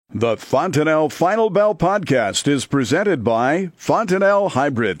The Fontanelle Final Bell podcast is presented by Fontanelle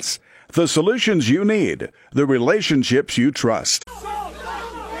Hybrids. The solutions you need, the relationships you trust.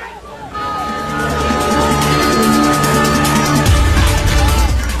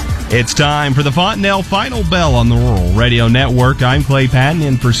 It's time for the Fontanelle Final Bell on the Rural Radio Network. I'm Clay Patton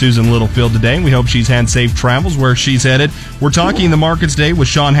in for Susan Littlefield today. We hope she's had safe travels where she's headed. We're talking the markets today with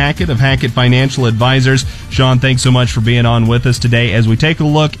Shawn Hackett of Hackett Financial Advisors. Shawn, thanks so much for being on with us today. As we take a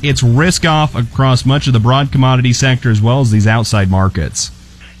look, it's risk off across much of the broad commodity sector as well as these outside markets.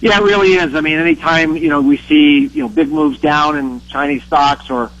 Yeah, it really is. I mean, anytime, we see, big moves down in Chinese stocks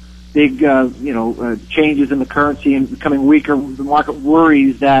or big, changes in the currency and becoming weaker, the market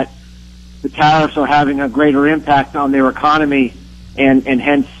worries that the tariffs are having a greater impact on their economy and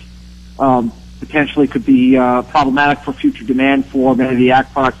hence potentially could be problematic for future demand for many of the ag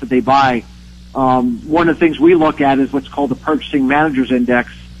products that they buy. One of the things we look at is what's called the Purchasing Managers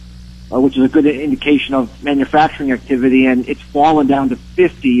Index, which is a good indication of manufacturing activity, and it's fallen down to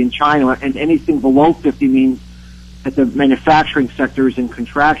 50 in China, and anything below 50 means that the manufacturing sector is in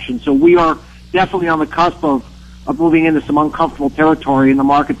contraction. So we are definitely on the cusp of moving into some uncomfortable territory, and the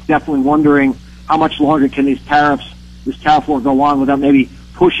market's definitely wondering how much longer can this tariff war go on without maybe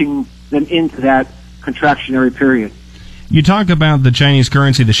pushing them into that contractionary period. You talk about the Chinese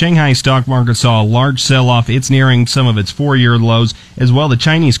currency. The Shanghai stock market saw a large sell-off. It's nearing some of its four-year lows as well. The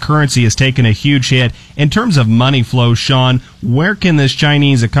Chinese currency has taken a huge hit. In terms of money flow, Shawn, where can this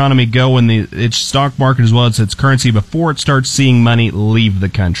Chinese economy go in its stock market as well as its currency before it starts seeing money leave the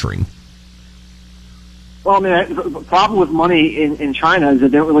country? Well, I mean, the problem with money in China is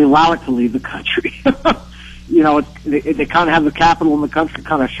that they don't really allow it to leave the country. They kind of have the capital in the country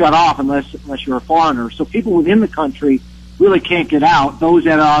kind of shut off unless you're a foreigner. So people within the country really can't get out. Those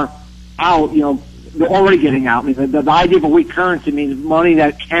that are out, they're already getting out. I mean, the idea of a weak currency means money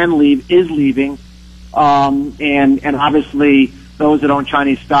that can leave is leaving. And obviously those that own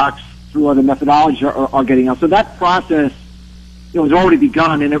Chinese stocks through other methodologies are getting out. So that process, has already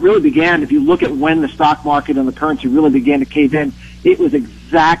begun, and it really began, if you look at when the stock market and the currency really began to cave in, it was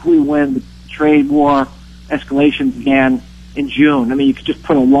exactly when the trade war escalation began in June. I mean, you could just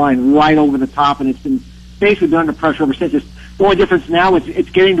put a line right over the top, and it's been basically been under pressure ever since. The only difference now is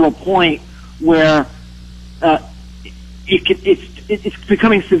it's getting to a point where it's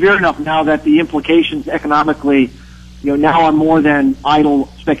becoming severe enough now that the implications economically, now are more than idle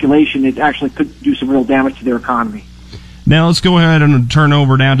speculation. It actually could do some real damage to their economy. Now let's go ahead and turn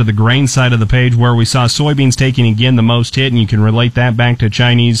over down to the grain side of the page where we saw soybeans taking again the most hit, and you can relate that back to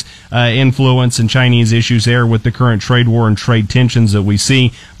Chinese influence and Chinese issues there with the current trade war and trade tensions that we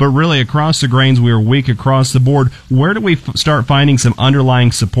see. But really across the grains, we are weak across the board. Where do we start finding some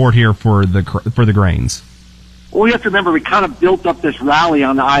underlying support here for the grains? Well, you have to remember we kind of built up this rally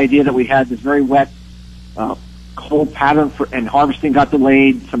on the idea that we had this very wet, cold pattern and harvesting got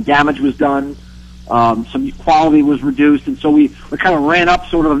delayed. Some damage was done. Some quality was reduced, and so we kind of ran up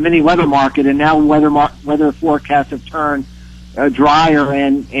sort of a mini weather market, and now weather forecasts have turned drier,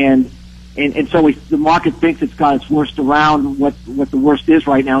 and so the market thinks it's got its worst around what the worst is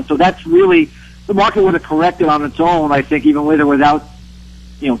right now. So that's really, the market would have corrected on its own, I think, even with or without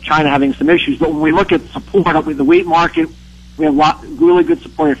China having some issues. But when we look at support up with the wheat market, we have really good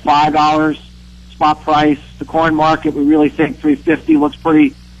support at $5 spot price. The corn market, we really think $3.50 looks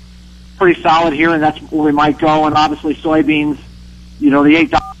pretty solid here, and that's where we might go. And obviously soybeans, the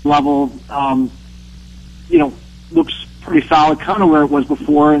 $8 level, looks pretty solid, kind of where it was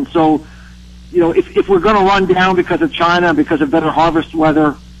before. And so, if we're going to run down because of China and because of better harvest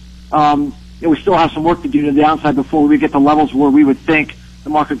weather, we still have some work to do to the downside before we get to levels where we would think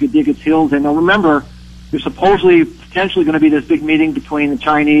the market could dig its heels in. Now remember, there's potentially going to be this big meeting between the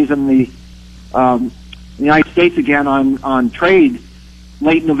Chinese and the United States again on trade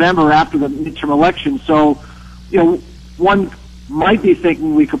late November after the midterm election. So, one might be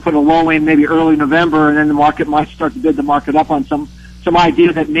thinking we could put a low in maybe early November, and then the market might start to bid the market up on some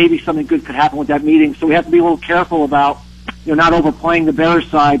idea that maybe something good could happen with that meeting. So we have to be a little careful about, not overplaying the bearish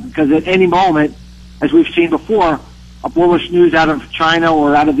side, because at any moment, as we've seen before, a bullish news out of China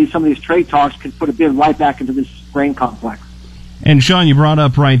or out of some of these trade talks can put a bid right back into this grain complex. And Shawn, you brought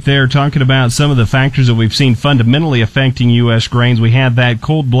up right there, talking about some of the factors that we've seen fundamentally affecting U.S. grains. We had that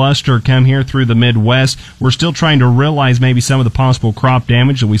cold bluster come here through the Midwest. We're still trying to realize maybe some of the possible crop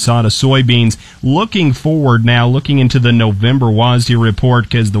damage that we saw to soybeans. Looking forward now, looking into the November WASDE report,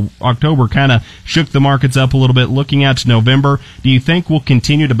 because the October kind of shook the markets up a little bit. Looking out to November, do you think we'll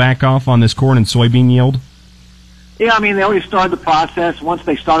continue to back off on this corn and soybean yield? Yeah, I mean, they already started the process. Once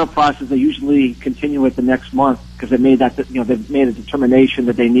they start a process, they usually continue it the next month because they made that, they've made a determination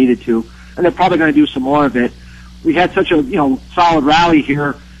that they needed to, and they're probably going to do some more of it. We had such a, solid rally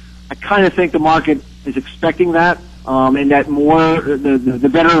here. I kind of think the market is expecting that, and that the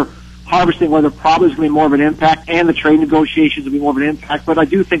better harvesting weather probably is going to be more of an impact, and the trade negotiations will be more of an impact. But I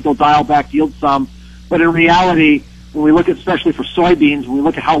do think they'll dial back yield some. But in reality, when we look at, especially for soybeans, when we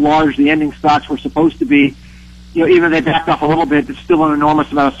look at how large the ending stocks were supposed to be, even if they backed off a little bit, it's still an enormous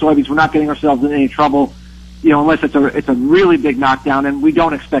amount of soybeans. We're not getting ourselves in any trouble, unless it's a really big knockdown, and we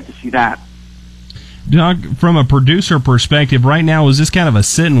don't expect to see that. Doug, from a producer perspective, right now, is this kind of a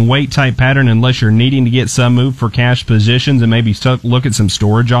sit-and-wait type pattern unless you're needing to get some move for cash positions and maybe look at some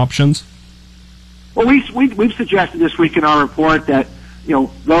storage options? Well, we've suggested this week in our report that,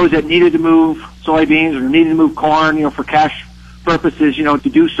 those that needed to move soybeans or needed to move corn, for cash purposes, to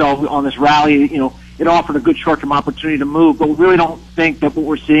do so on this rally, it offered a good short-term opportunity to move, but we really don't think that what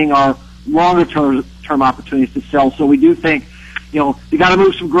we're seeing are longer-term opportunities to sell. So we do think, you got to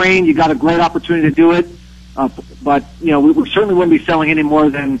move some grain. You got a great opportunity to do it, but we certainly wouldn't be selling any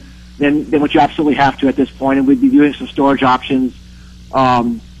more than what you absolutely have to at this point, and we'd be doing some storage options,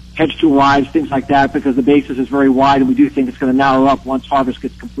 hedge tool lives, things like that, because the basis is very wide, and we do think it's going to narrow up once harvest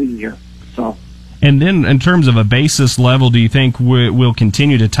gets completed here. So. And then, in terms of a basis level, do you think we'll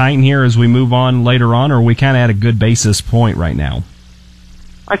continue to tighten here as we move on later on, or are we kind of at a good basis point right now?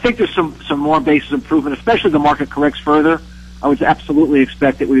 I think there's some more basis improvement, especially if the market corrects further. I would absolutely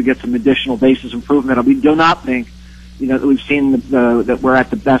expect that we would get some additional basis improvement. We do not think, that we've seen that we're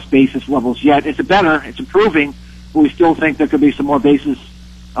at the best basis levels yet. It's improving, but we still think there could be some more basis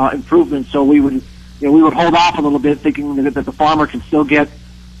improvement. So we would hold off a little bit, thinking that the farmer can still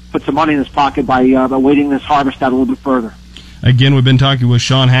put some money in his pocket by waiting this harvest out a little bit further. Again, we've been talking with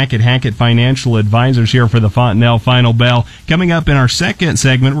Shawn Hackett, Hackett Financial Advisors here for the Fontenelle Final Bell. Coming up in our second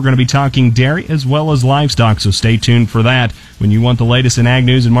segment, we're going to be talking dairy as well as livestock, so stay tuned for that. When you want the latest in ag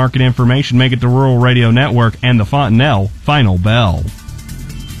news and market information, make it to Rural Radio Network and the Fontenelle Final Bell.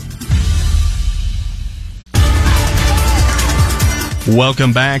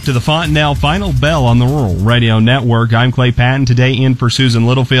 Welcome back to the Fontenelle Final Bell on the Rural Radio Network. I'm Clay Patton, today in for Susan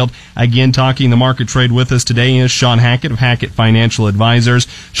Littlefield. Again, talking the market trade with us today is Shawn Hackett of Hackett Financial Advisors.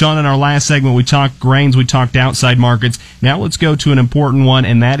 Shawn, in our last segment, we talked grains, we talked outside markets. Now let's go to an important one,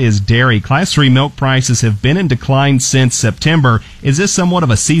 and that is dairy. Class 3 milk prices have been in decline since September. Is this somewhat of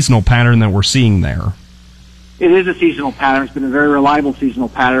a seasonal pattern that we're seeing there? It is a seasonal pattern. It's been a very reliable seasonal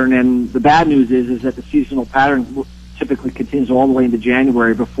pattern, and the bad news is that the seasonal pattern typically continues all the way into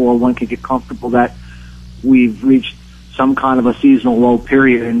January before one can get comfortable that we've reached some kind of a seasonal low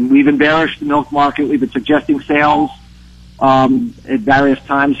period. And we've embellished the milk market. We've been suggesting sales at various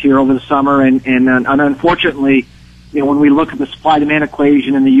times here over the summer, and unfortunately, when we look at the supply-demand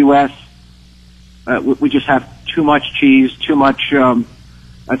equation in the U.S., we just have too much cheese, too much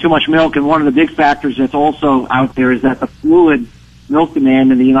milk, and one of the big factors that's also out there is that the fluid milk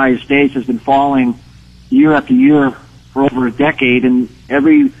demand in the United States has been falling year after year for over a decade, and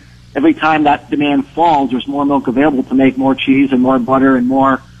every time that demand falls, there's more milk available to make more cheese and more butter and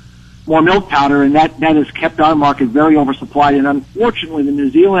more milk powder, and that has kept our market very oversupplied. And unfortunately, the New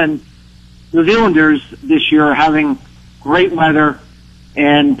Zealanders this year are having great weather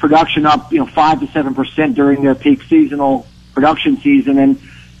and production up 5 to 7% during their peak seasonal production season, and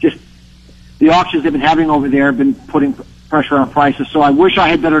just the auctions they've been having over there have been putting pressure on prices. So I wish I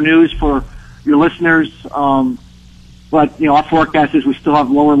had better news for your listeners, but our forecast is we still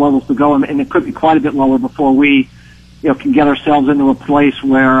have lower levels to go, and it could be quite a bit lower before we can get ourselves into a place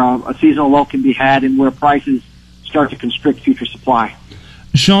where a seasonal low can be had and where prices start to constrict future supply.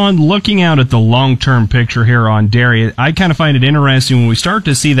 Shawn, looking out at the long-term picture here on dairy, I kind of find it interesting when we start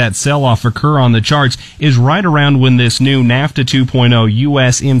to see that sell-off occur on the charts is right around when this new NAFTA 2.0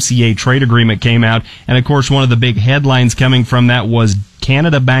 USMCA trade agreement came out. And, of course, one of the big headlines coming from that was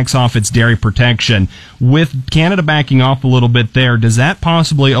Canada backs off its dairy protection. With Canada backing off a little bit there, does that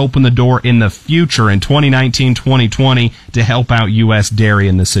possibly open the door in the future in 2019-2020 to help out U.S. dairy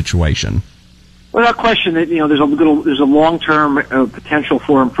in this situation? Without question, that there's a long-term potential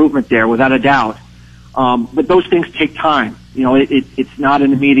for improvement there, without a doubt. But those things take time. It's not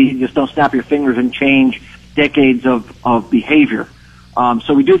an immediate. You just don't snap your fingers and change decades of behavior.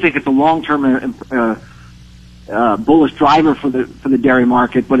 So we do think it's a long-term bullish driver for the dairy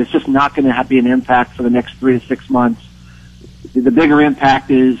market, but it's just not going to be an impact for the next 3 to 6 months. The bigger impact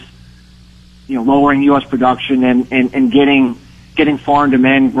is lowering U.S. production and getting foreign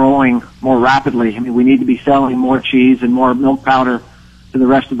demand growing more rapidly. I mean, we need to be selling more cheese and more milk powder to the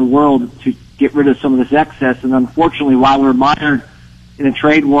rest of the world to get rid of some of this excess. And unfortunately, while we're mired in a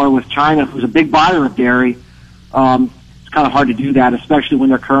trade war with China, who's a big buyer of dairy, it's kind of hard to do that, especially when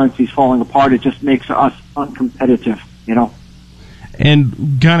their currency's falling apart. It just makes us uncompetitive, you know.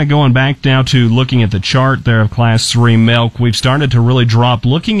 And kind of going back now to looking at the chart there of Class 3 milk, we've started to really drop.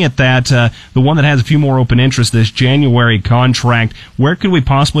 Looking at that, the one that has a few more open interest, this January contract, where could we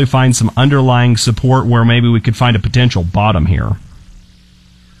possibly find some underlying support where maybe we could find a potential bottom here?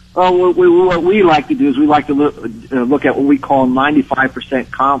 Well, what we like to do is we like to look at what we call 95%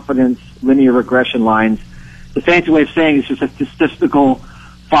 confidence linear regression lines. The fancy way of saying it's just a statistical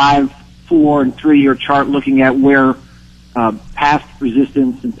 5, 4, and 3-year chart looking at where past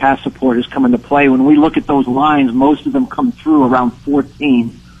resistance and past support has come into play. When we look at those lines, most of them come through around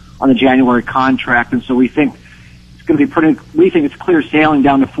 14 on the January contract, and so we think it's going to be we think it's clear sailing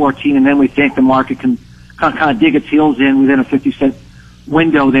down to 14, and then we think the market can kind of dig its heels in within a 50-cent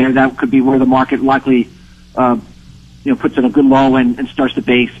window there. That could be where the market likely, puts in a good low and starts to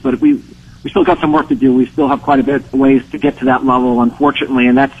base. But we still got some work to do. We still have quite a bit of ways to get to that level, unfortunately,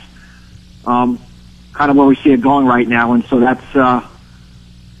 and that's kind of where we see it going right now. And so that's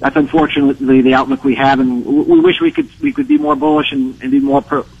unfortunately the outlook we have, and we wish we could be more bullish and be more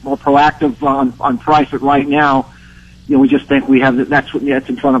proactive on price. But right now, we just think we have that's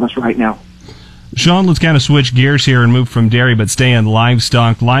in front of us right now. Shawn, let's kind of switch gears here and move from dairy, but stay in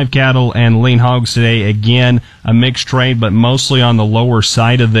livestock. Live cattle and lean hogs today, again, a mixed trade, but mostly on the lower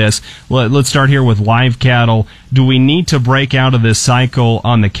side of this. Let's start here with live cattle. Do we need to break out of this cycle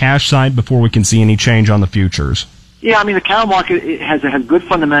on the cash side before we can see any change on the futures? Yeah, I mean, the cattle market has good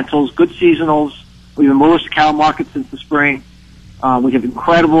fundamentals, good seasonals. We've been bullish the cattle market since the spring. We have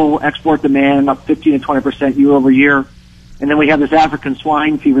incredible export demand, up 15 to 20% year over year. And then we have this African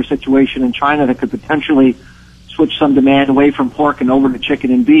swine fever situation in China that could potentially switch some demand away from pork and over to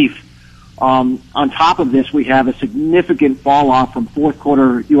chicken and beef. On top of this, we have a significant fall off from fourth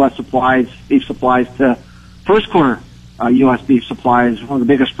quarter U.S. supplies, beef supplies, to first quarter U.S. beef supplies, one of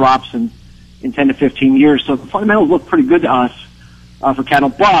the biggest drops in 10 to 15 years. So the fundamentals look pretty good to us for cattle.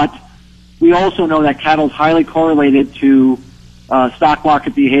 But we also know that cattle is highly correlated to stock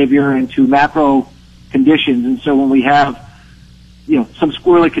market behavior and to macro conditions. And so when we have some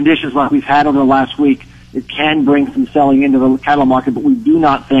squirrely conditions like we've had over the last week, it can bring some selling into the cattle market, but we do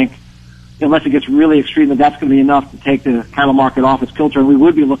not think, unless it gets really extreme, that that's going to be enough to take the cattle market off its kilter. And we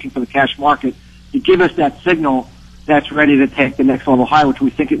would be looking for the cash market to give us that signal that's ready to take the next level higher, which we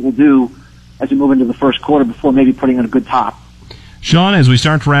think it will do as we move into the first quarter before maybe putting in a good top. Shawn, as we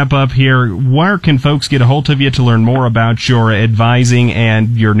start to wrap up here, where can folks get a hold of you to learn more about your advising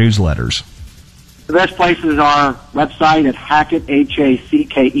and your newsletters? The best place is our website at Hackett,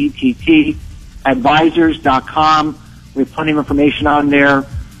 Hackett, advisors.com. We have plenty of information on there,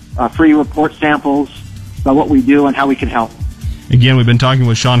 free report samples about what we do and how we can help. Again, we've been talking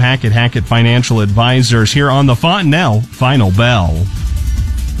with Shawn Hackett, Hackett Financial Advisors, here on the Fontenelle Final Bell.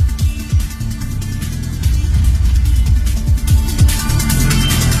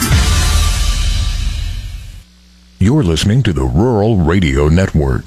 You're listening to the Rural Radio Network.